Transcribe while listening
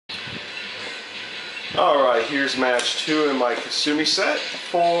Alright, here's match 2 in my Kasumi set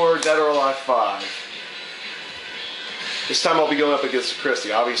for Dead or Alive 5. This time I'll be going up against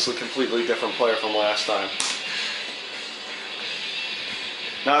Christy, obviously completely different player from last time.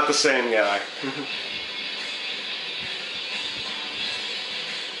 Not the same guy.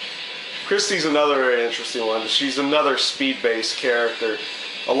 Christy's another very interesting one. She's another speed-based character.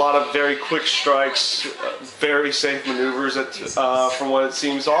 A lot of very quick strikes, very safe maneuvers from what it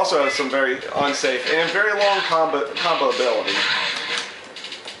seems. Also has some very unsafe and very long combo ability.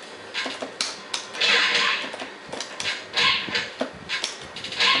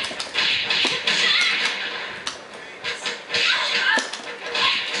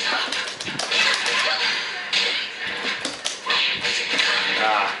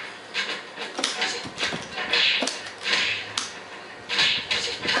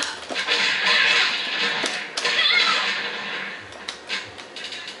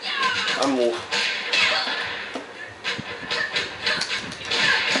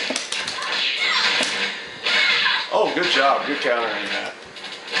 Oh, good job. Good countering that.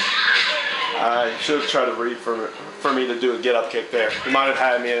 I should have tried to read for me to do a get-up kick there. He might have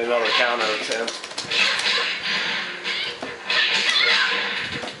had me in another counter attempt.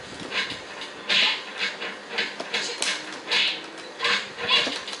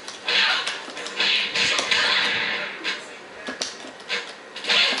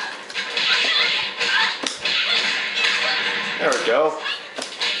 There we go.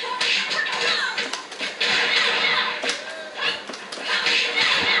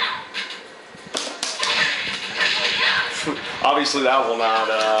 Obviously that will not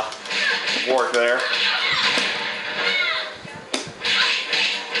work there.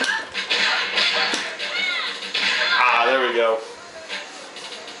 Ah, there we go.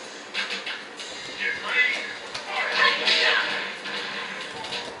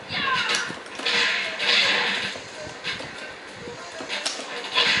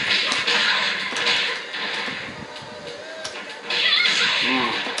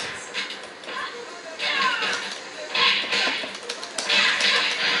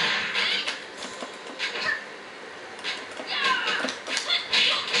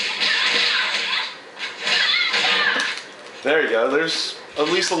 There you go. There's at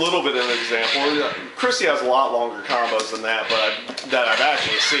least a little bit of an example. Chrissy has a lot longer combos than that, that I've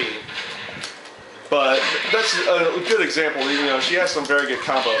actually seen. But that's a good example. You know, she has some very good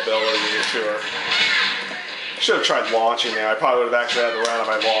combo ability to her. Should have tried launching there. I probably would have actually had the round if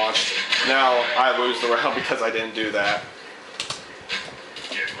I launched. Now I lose the round because I didn't do that.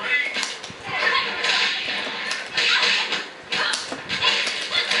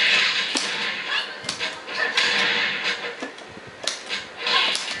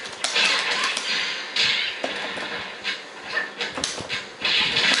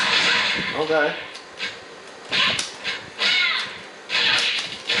 Okay.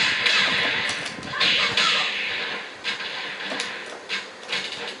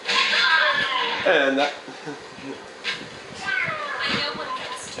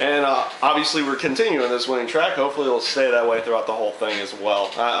 And obviously we're continuing this winning track. Hopefully it'll stay that way throughout the whole thing as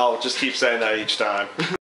well. I'll just keep saying that each time.